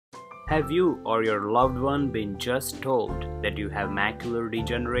Have you or your loved one been just told that you have macular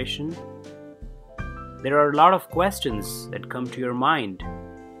degeneration? There are a lot of questions that come to your mind.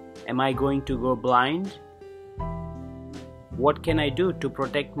 Am I going to go blind? What can I do to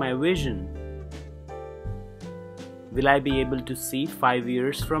protect my vision? Will I be able to see 5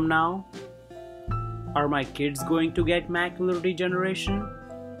 years from now? Are my kids going to get macular degeneration?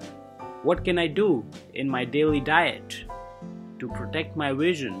 What can I do in my daily diet to protect my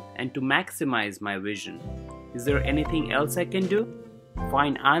vision and to maximize my vision? Is there anything else I can do?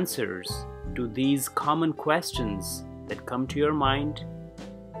 Find answers to these common questions that come to your mind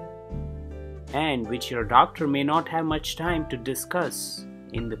and which your doctor may not have much time to discuss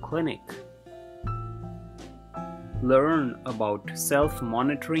in the clinic. Learn about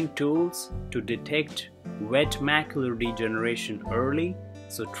self-monitoring tools to detect wet macular degeneration early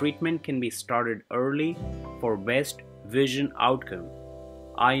so treatment can be started early for best vision outcome.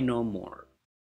 I know more.